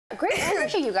Great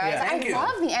energy, you guys. Yeah, I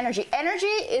love the energy. Energy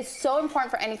is so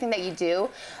important for anything that you do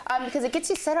because it gets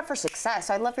you set up for success.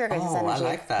 So I love your guys' energy. I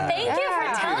like that. Thank you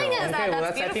for telling us that.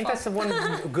 That's beautiful. I think that's the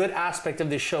one good aspect of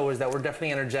this show is that we're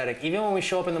definitely energetic. Even when we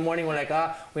show up in the morning, we're like,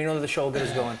 we know that the show will get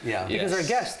us going. Yeah. Because our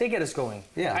guests, they get us going.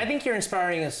 Yeah. I think you're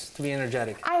inspiring us to be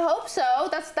energetic. I hope so.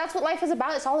 That's what life is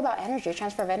about. It's all about energy,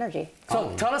 transfer of energy.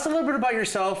 So tell us a little bit about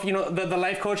yourself. You know, the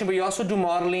life coaching, but you also do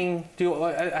modeling.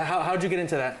 How'd you get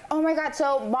into that? Oh my God.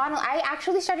 So I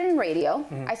actually started in radio.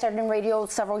 I started in radio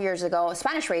several years ago,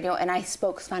 Spanish radio, and I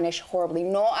spoke Spanish horribly.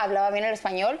 No hablaba bien el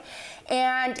español.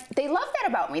 And they loved that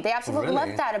about me. They absolutely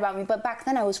loved that about me. But back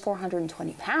then I was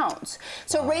 420 pounds.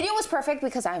 So radio was perfect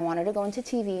because I wanted to go into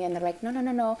TV, and they're like,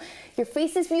 no. Your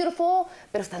face is beautiful,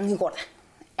 pero estás muy gorda.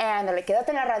 And they're like, quédate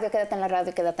en la radio, quédate en la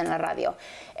radio, quédate en la radio.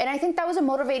 And I think that was a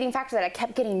motivating factor that I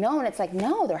kept getting known. It's like,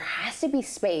 no, there has to be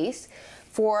space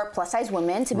for plus-size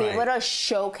women to be able to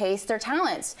showcase their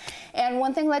talents. And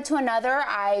one thing led to another.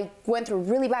 I went through a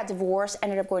really bad divorce,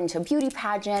 ended up going to a beauty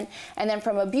pageant, and then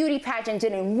from a beauty pageant,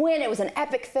 didn't win. It was an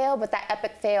epic fail, but that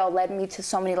epic fail led me to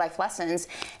so many life lessons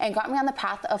and got me on the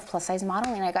path of plus-size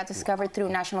modeling. I got discovered through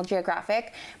National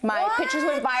Geographic. My pictures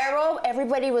went viral.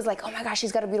 Everybody was like, oh my gosh,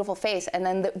 she's got a beautiful face. And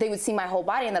then they would see my whole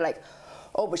body, and they're like,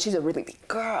 oh, but she's a really big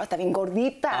girl, está bien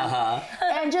gordita.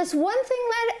 And just one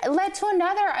thing led to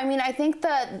another. I mean, I think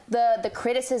the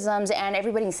criticisms and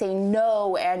everybody saying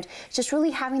no and just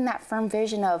really having that firm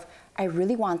vision of, I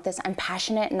really want this, I'm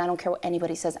passionate, and I don't care what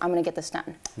anybody says, I'm gonna get this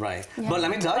done. Right. Yeah. But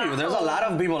let me tell you, there's a lot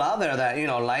of people out there that,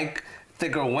 like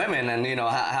thicker women, and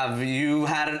have you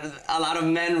had a lot of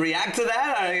men react to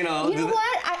that, or you know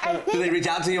what? I think, do they reach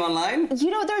out to you online?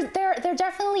 There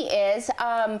definitely is.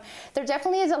 There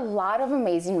definitely is a lot of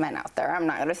amazing men out there. I'm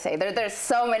not gonna say there's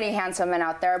so many handsome men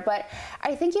out there, but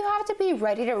I think you have to be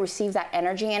ready to receive that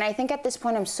energy. And I think at this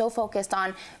point I'm so focused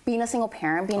on being a single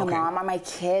parent, being a mom, on my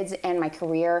kids and my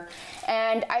career.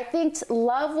 And I think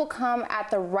love will come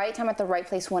at the right time, at the right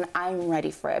place when I'm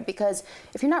ready for it. Because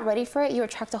if you're not ready for it, you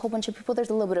attract a whole bunch of people. There's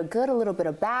a little bit of good, a little bit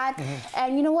of bad.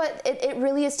 And you know what? It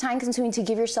really is time consuming to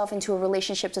give yourself into a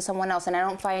relationship to someone else. And I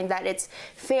don't find that it's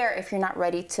fair if you're not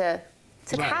ready to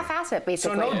half-ass it,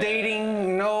 basically. So no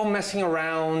dating, no messing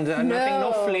around, nothing,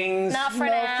 no flings. Not for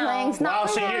now. Wow,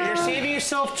 so you're saving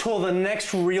yourself till the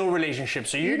next real relationship.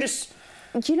 So you're just...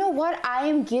 You know what? I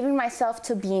am giving myself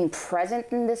to being present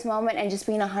in this moment and just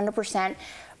being 100%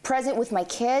 present with my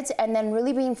kids, and then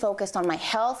really being focused on my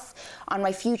health, on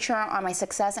my future, on my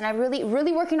success, and I really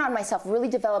working on myself, really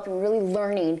developing, really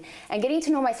learning, and getting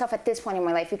to know myself at this point in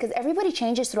my life, because everybody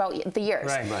changes throughout the years.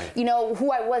 Right. You know,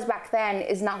 who I was back then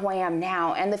is not who I am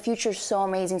now, and the future is so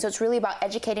amazing. So it's really about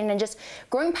educating and just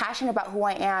growing passionate about who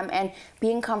I am and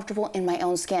being comfortable in my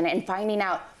own skin and finding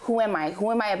out who am I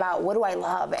about, what do I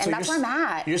love, and so that's where I'm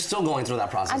at. You're still going through that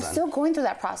process. I'm still going through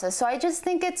that process. So I just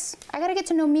think I gotta get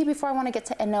to know me before I want to get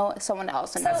to know someone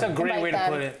else. And that's a great way to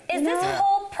put it. Is this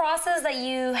whole process that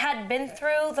you had been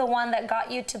through the one that got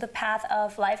you to the path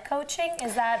of life coaching?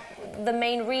 Is that the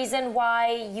main reason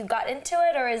why you got into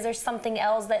it, or is there something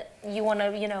else that you want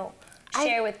to,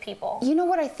 share with people? You know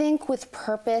what, I think with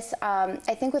purpose,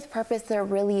 there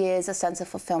really is a sense of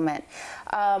fulfillment.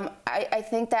 I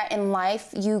think that in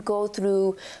life you go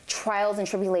through trials and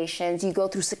tribulations, you go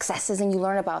through successes and you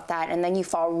learn about that, and then you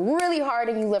fall really hard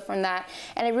and you live from that.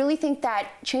 And I really think that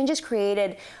change is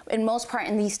created in most part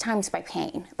in these times by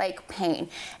pain, like pain.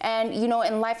 And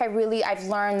in life I've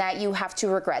learned that you have two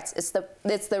regrets. It's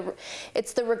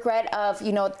the regret of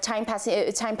time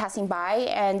passing by,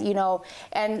 and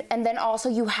and then also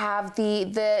you have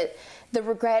the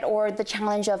regret or the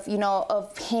challenge of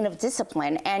of pain of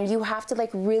discipline, and you have to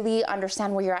really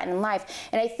understand where you're at in life.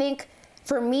 And I think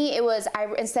for me it was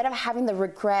instead of having the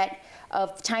regret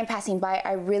of time passing by,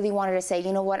 I really wanted to say,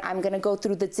 you know what, I'm gonna go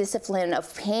through the discipline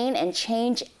of pain and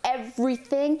change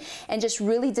everything and just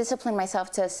really discipline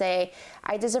myself to say,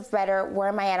 I deserve better, where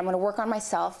am I at, I'm gonna work on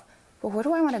myself. But where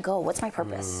do I want to go? What's my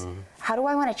purpose? How do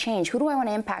I want to change? Who do I want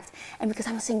to impact? And because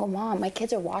I'm a single mom, my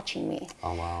kids are watching me.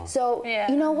 Oh, wow. So,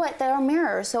 you know what? There are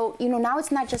mirrors. So, now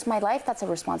it's not just my life that's a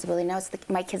responsibility. Now it's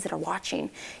my kids that are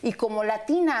watching. Y como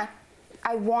Latina,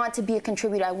 I want to be a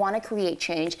contributor. I want to create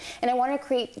change. And I want to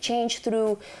create change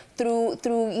through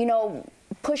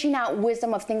pushing out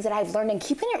wisdom of things that I've learned and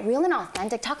keeping it real and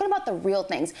authentic, talking about the real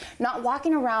things, not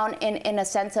walking around in a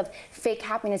sense of fake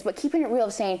happiness, but keeping it real,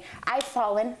 of saying, I've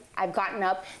fallen, I've gotten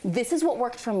up, this is what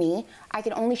worked for me, I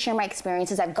can only share my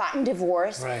experiences, I've gotten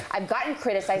divorced, I've gotten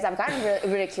criticized, I've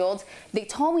gotten ridiculed, they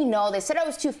told me no, they said I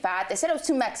was too fat, they said I was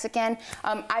too Mexican,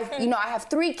 I have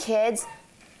 3 kids,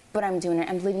 but I'm doing it.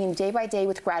 I'm living day by day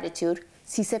with gratitude,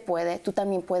 si se puede, tú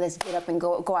también puedes get up and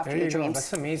go after your dreams.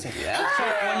 That's amazing. Yeah. So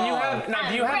when you have, now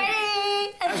do you have,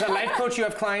 as a life coach, you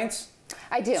have clients?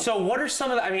 I do. So what are some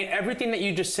of the, I mean, everything that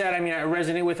you just said, I mean, I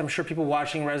resonate with, I'm sure people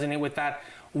watching resonate with that.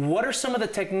 What are some of the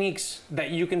techniques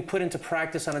that you can put into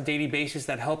practice on a daily basis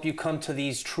that help you come to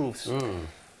these truths?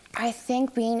 I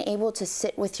think being able to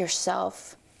sit with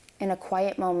yourself in a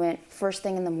quiet moment, first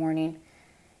thing in the morning,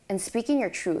 and speaking your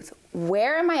truth.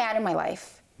 Where am I at in my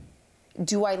life?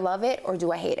 Do I love it or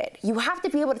do I hate it? You have to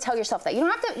be able to tell yourself that. You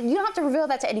don't have to reveal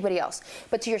that to anybody else,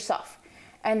 but to yourself.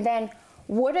 And then,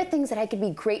 what are things that I could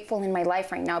be grateful in my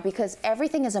life right now? Because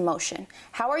everything is emotion.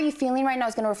 How are you feeling right now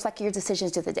is going to reflect your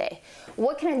decisions to the day.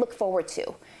 What can I look forward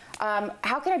to?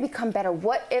 How can I become better?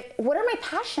 What are my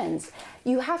passions?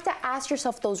 You have to ask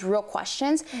yourself those real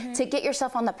questions to get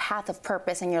yourself on the path of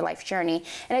purpose in your life journey.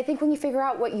 And I think when you figure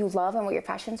out what you love and what your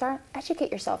passions are,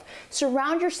 educate yourself.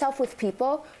 Surround yourself with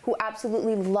people who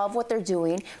absolutely love what they're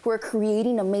doing, who are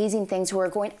creating amazing things, who are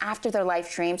going after their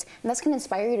life dreams, and that's going to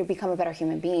inspire you to become a better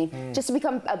human being, just to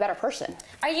become a better person.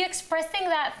 Are you expressing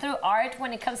that through art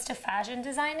when it comes to fashion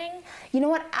designing? You know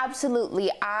what?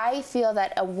 Absolutely. I feel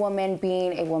that a woman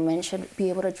being a woman should be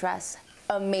able to dress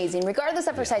amazing, regardless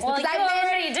of her size. Well, you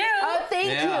already do. Oh, thank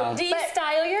you. Do you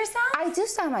style yourself? I do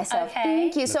style myself. Okay.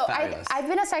 Thank you. So Fabulous. I've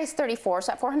been a size 34,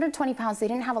 so at 420 pounds, they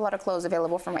didn't have a lot of clothes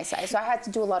available for my size. So I had to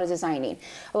do a lot of designing,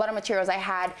 a lot of materials. I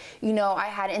had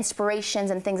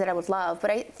inspirations and things that I would love.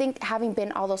 But I think having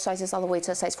been all those sizes all the way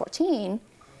to a size 14,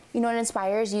 it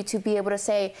inspires you to be able to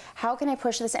say, how can I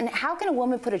push this? And how can a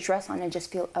woman put a dress on and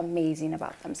just feel amazing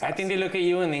about themselves? I think they look at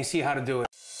you and they see how to do it.